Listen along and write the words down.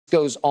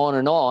goes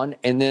on,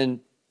 and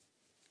then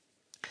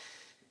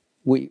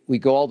we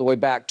go all the way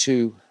back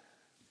to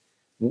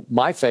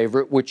my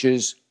favorite, which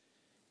is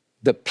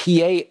the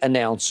PA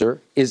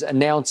announcer is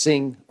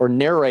announcing or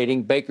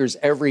narrating Baker's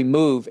every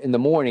move in the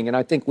morning. And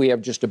I think we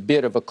have just a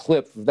bit of a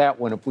clip of that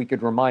one, if we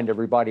could remind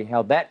everybody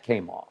how that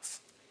came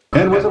off.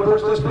 And with the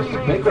first to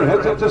speak, Baker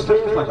heads up the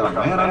stairs like a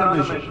man on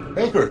a mission.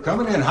 Baker,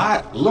 coming in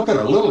hot, looking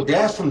a little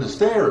gas from the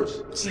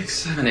stairs. It's like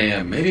 7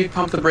 a.m. Maybe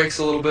pump the brakes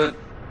a little bit.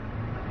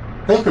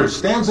 Baker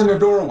stands in the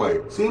doorway.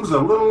 Seems a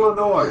little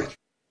annoyed.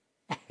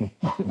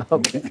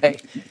 Okay.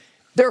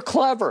 They're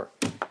clever.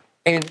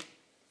 And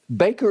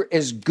Baker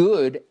is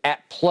good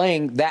at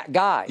playing that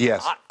guy.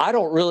 Yes. I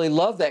don't really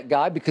love that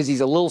guy because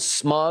he's a little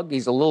smug.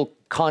 He's a little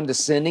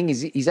condescending.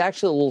 He's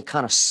actually a little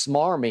kind of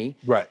smarmy.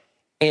 Right.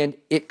 And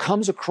it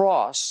comes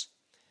across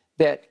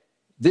that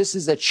this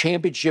is a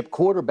championship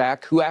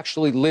quarterback who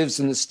actually lives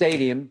in the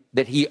stadium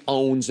that he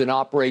owns and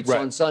operates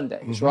on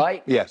Sundays,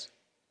 right? Yes.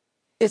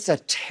 It's a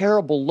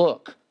terrible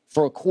look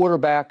for a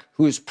quarterback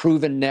who has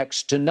proven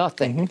next to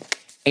nothing.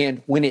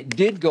 And when it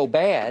did go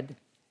bad,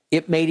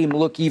 it made him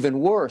look even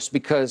worse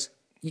because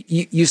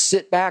you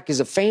sit back as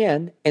a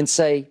fan and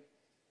say,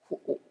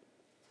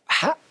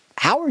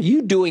 how are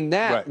you doing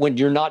that when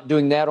you're not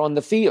doing that on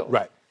the field?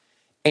 Right.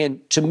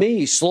 And to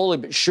me, slowly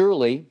but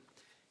surely,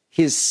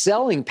 his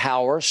selling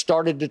power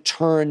started to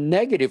turn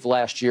negative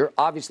last year.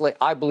 Obviously,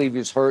 I believe he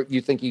was hurt.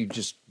 You think he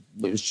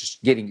was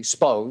just getting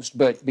exposed,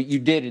 but you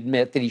did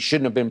admit that he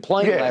shouldn't have been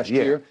playing last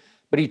year.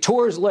 But he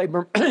tore his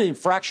labrum, he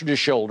fractured his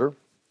shoulder,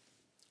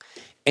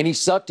 and he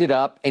sucked it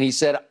up, and he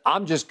said,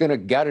 I'm just going to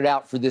gut it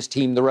out for this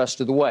team the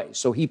rest of the way.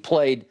 So he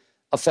played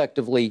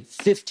effectively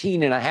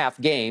 15 and a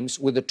half games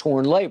with a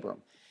torn labrum.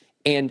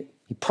 And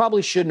he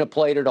probably shouldn't have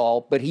played at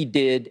all, but he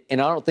did,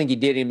 and I don't think he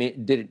did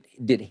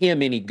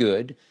him any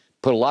good.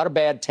 Put a lot of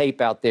bad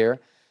tape out there,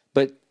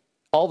 but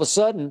all of a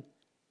sudden,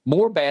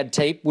 more bad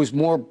tape was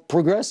more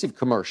Progressive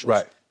commercials.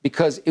 Right.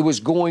 Because it was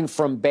going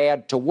from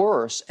bad to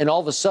worse, and all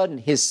of a sudden,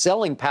 his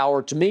selling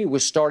power to me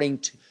was starting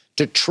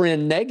to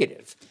trend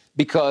negative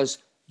because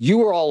you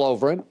were all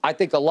over him. I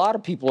think a lot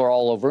of people are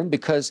all over him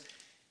because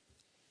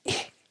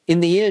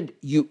in the end,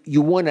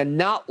 you want to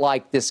not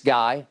like this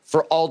guy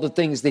for all the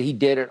things that he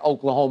did at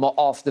Oklahoma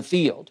off the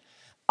field.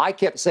 I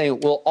kept saying,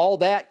 well, all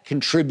that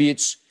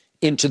contributes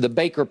into the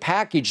Baker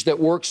package that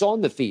works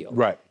on the field.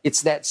 Right.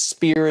 It's that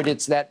spirit.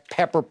 It's that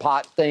pepper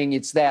pot thing.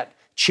 It's that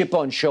chip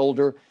on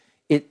shoulder.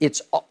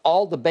 It's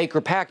all the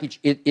Baker package.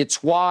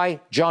 It's why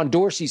John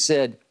Dorsey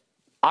said,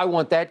 I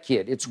want that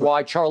kid. It's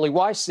why Charlie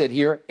Weiss sat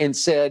here and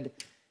said,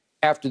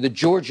 after the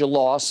Georgia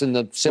loss in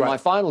the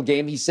semifinal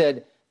game, he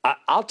said,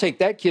 I'll take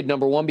that kid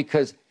number one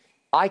because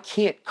I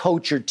can't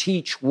coach or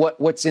teach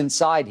what's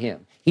inside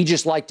him. He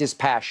just liked his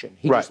passion.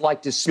 He just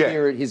liked his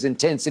spirit, his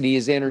intensity,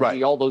 his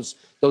energy, all those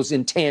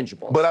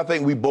intangibles. But I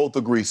think we both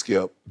agree,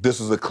 Skip, this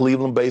is a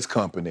Cleveland-based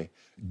company.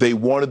 They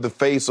wanted the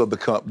face of the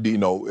company,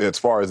 as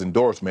far as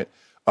endorsement,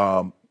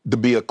 to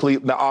be a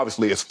Cleveland. Now,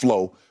 obviously, it's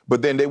Flo,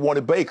 but then they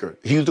wanted Baker.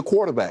 He was the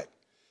quarterback.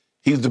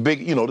 He's the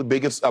the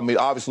biggest. I mean,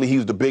 obviously, he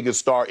was the biggest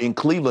star in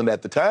Cleveland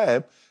at the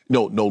time.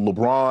 No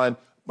LeBron.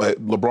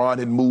 LeBron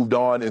had moved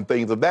on and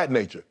things of that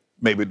nature.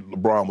 Maybe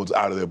LeBron was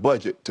out of their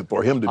budget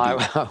for him to do.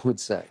 I would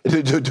say.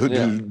 to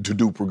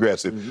do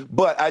Progressive.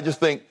 But I just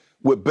think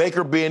with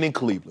Baker being in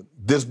Cleveland,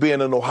 this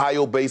being an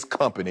Ohio-based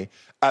company,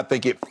 I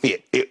think it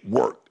fit. It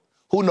worked.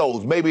 Who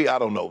knows? Maybe, I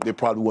don't know. They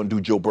probably wouldn't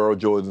do Joe Burrow,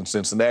 Joe's in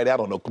Cincinnati. I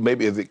don't know.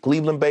 Maybe is it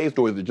Cleveland-based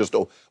or is it just,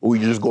 or are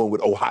you just going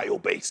with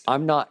Ohio-based?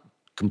 I'm not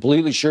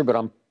completely sure,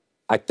 but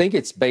I think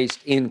it's based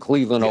in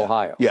Cleveland,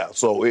 Ohio. Yeah,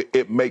 so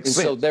it makes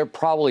sense. So they're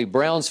probably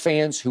Browns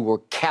fans who were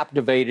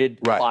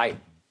captivated by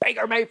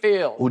Baker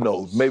Mayfield. Who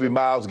knows? Maybe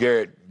Myles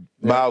Garrett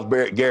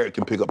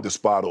can pick up this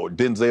spot, or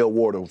Denzel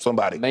Ward or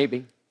somebody.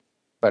 Maybe.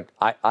 But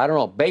I don't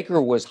know. Baker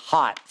was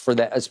hot for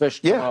that,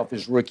 especially coming off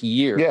his rookie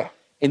year. Yeah.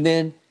 And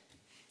then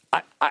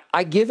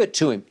I give it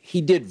to him.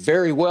 He did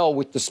very well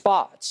with the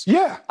spots.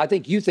 Yeah. I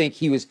think you think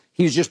he was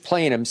just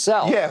playing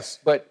himself. Yes.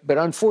 But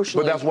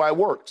unfortunately. But that's why it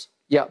works.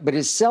 Yeah, but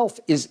his self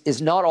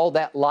is not all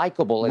that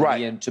likable in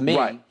the end to me.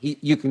 Right.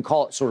 You can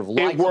call it sort of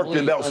likable. It worked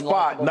in that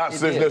spot, not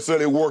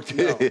necessarily worked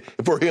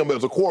for him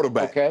as a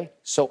quarterback. Okay,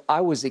 so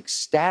I was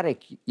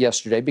ecstatic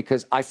yesterday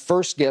because I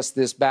first guessed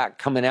this back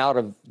coming out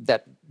of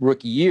that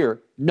rookie year.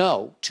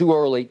 No, too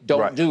early,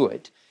 don't do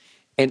it.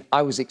 And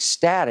I was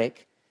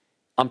ecstatic.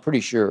 I'm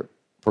pretty sure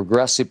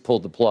Progressive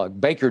pulled the plug.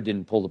 Baker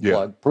didn't pull the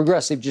plug.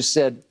 Progressive just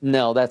said,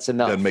 no, that's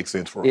enough. Doesn't make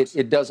sense for us.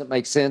 It doesn't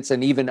make sense.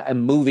 And even a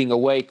moving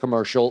away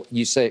commercial,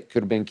 you say it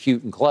could have been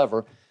cute and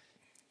clever.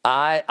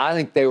 I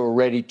think they were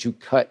ready to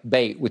cut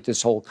bait with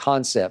this whole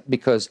concept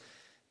because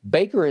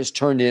Baker has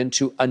turned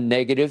into a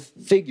negative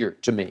figure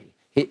to me.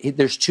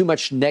 There's too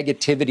much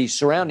negativity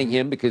surrounding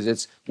him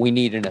because we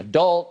need an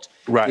adult.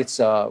 Right. It's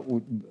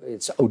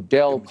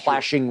Odell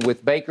clashing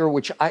with Baker,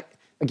 which I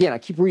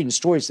keep reading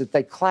stories that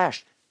they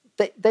clashed.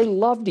 They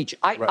loved each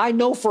other. I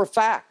know for a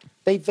fact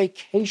they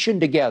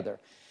vacationed together.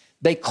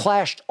 They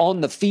clashed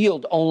on the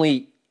field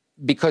only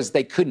because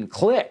they couldn't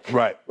click.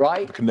 Right.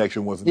 Right? The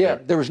connection wasn't Yeah,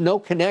 there. there was no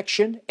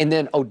connection. And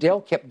then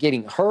Odell kept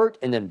getting hurt,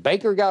 and then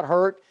Baker got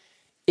hurt.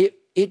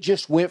 It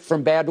just went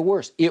from bad to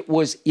worse. It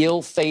was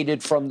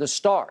ill-fated from the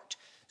start.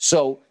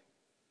 So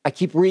I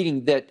keep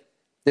reading that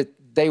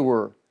they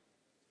were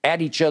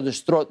at each other's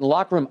throat in the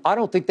locker room. I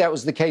don't think that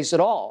was the case at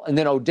all. And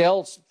then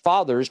Odell's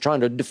father is trying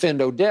to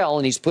defend Odell,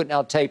 and he's putting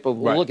out tape of,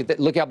 well,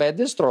 look how bad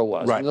this throw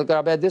was. Right. And look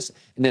how bad this.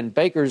 And then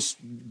Baker's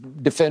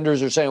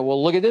defenders are saying,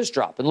 well, look at this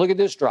drop and look at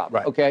this drop.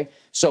 Right. Okay,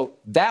 so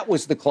that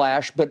was the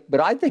clash. But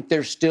I think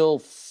they're still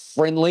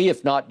friendly,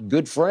 if not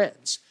good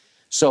friends.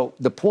 So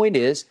the point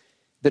is,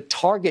 the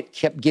target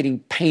kept getting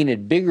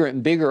painted bigger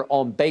and bigger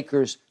on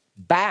Baker's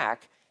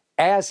back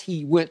as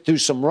he went through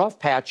some rough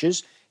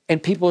patches.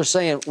 And people are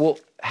saying, well,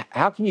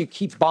 how can you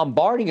keep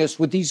bombarding us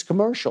with these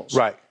commercials?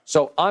 Right.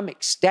 So I'm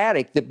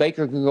ecstatic that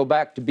Baker can go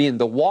back to being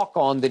the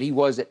walk-on that he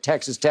was at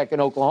Texas Tech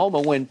and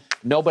Oklahoma when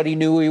nobody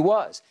knew who he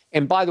was.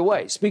 And by the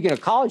way, speaking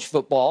of college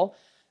football,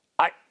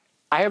 I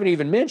haven't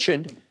even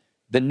mentioned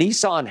the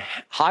Nissan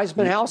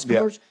Heisman House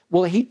commercials. Yep.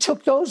 Well, he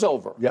took those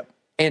over. Yep.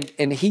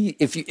 And he,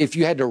 if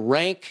you had to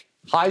rank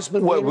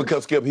Heisman Well, winners?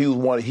 Because Skip, he and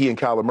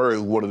Kyler Murray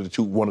was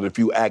one of the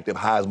few active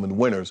Heisman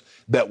winners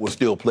that was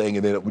still playing.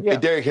 And then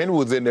Derrick Henry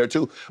was in there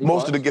too.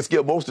 Most of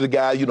the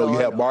guys, you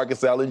have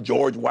Marcus Allen,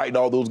 George White, and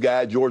all those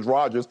guys. George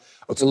Rogers,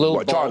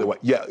 Charlie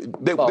White,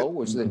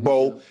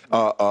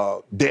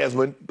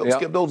 Desmond.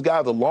 Skip, those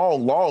guys are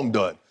long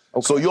done.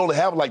 Okay. So you only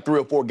have like 3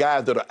 or 4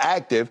 guys that are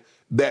active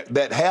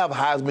that have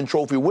Heisman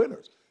Trophy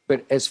winners.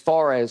 But as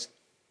far as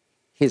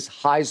his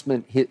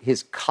Heisman,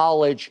 his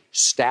college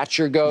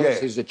stature goes,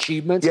 his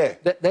achievements,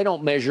 they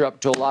don't measure up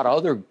to a lot of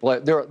other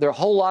players. There are a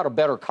whole lot of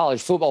better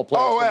college football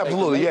players. Oh,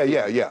 absolutely,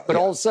 yeah. But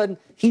all of a sudden,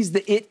 he's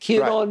the it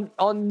kid on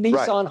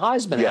Nissan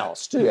Heisman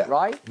House, too,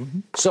 right? Mm-hmm.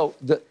 So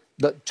the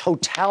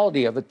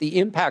totality of it, the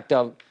impact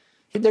of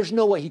it, there's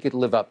no way he could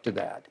live up to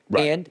that.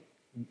 Right. And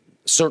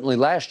certainly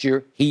last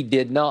year, he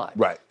did not.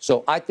 Right.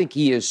 So I think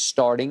he is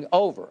starting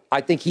over. I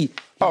think he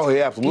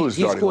absolutely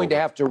he's going to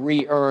have to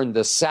re-earn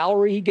the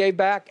salary he gave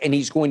back, and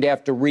he's going to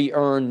have to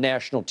re-earn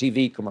national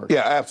TV commercials.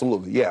 Yeah,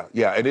 absolutely.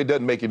 Yeah. And it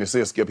doesn't make any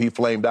sense, Skip. He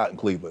flamed out in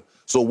Cleveland.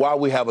 So why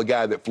we have a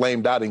guy that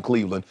flamed out in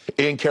Cleveland,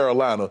 in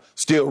Carolina,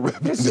 still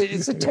representing?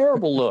 It's a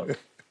terrible look,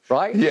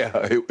 right? Yeah,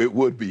 it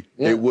would be.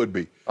 Yeah. It would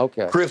be.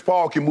 Okay. Chris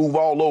Paul can move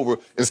all over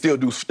and still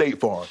do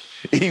State Farm.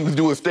 He was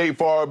doing State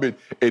Farm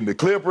in the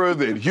Clippers,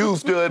 in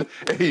Houston,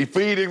 and he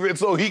feeding it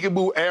so he can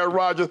move Aaron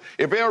Rodgers.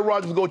 If Aaron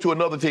Rodgers go to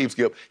another team,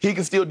 Skip, he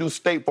can still do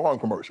State Farm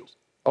commercials.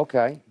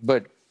 Okay,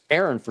 but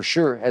Aaron for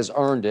sure has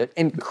earned it,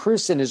 and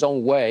Chris in his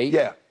own way.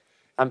 Yeah.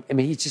 I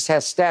mean, he just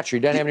has stature. He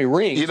doesn't have any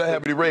rings. He doesn't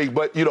have any rings,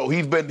 but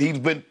he's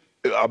been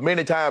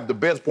many times the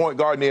best point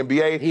guard in the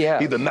NBA.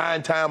 He's a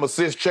 9-time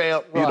assist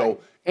champ. Right.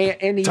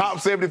 And he's top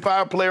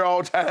 75 player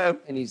all time.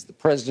 And he's the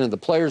president of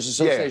the Players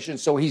Association,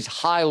 so he's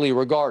highly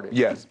regarded.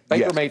 Yes.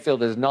 Baker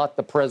Mayfield is not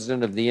the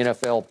president of the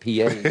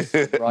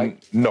NFLPA,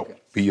 right? No,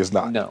 he is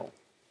not. No.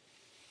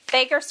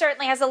 Baker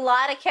certainly has a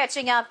lot of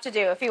catching up to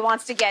do if he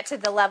wants to get to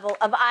the level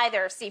of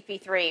either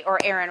CP3 or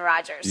Aaron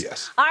Rodgers.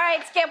 Yes. All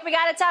right, Skip, we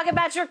got to talk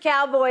about your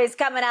Cowboys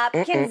coming up.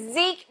 Can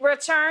Zeke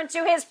return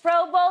to his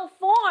Pro Bowl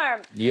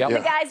form? Yep. The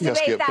guys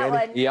debate that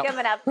one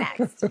coming up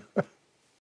next.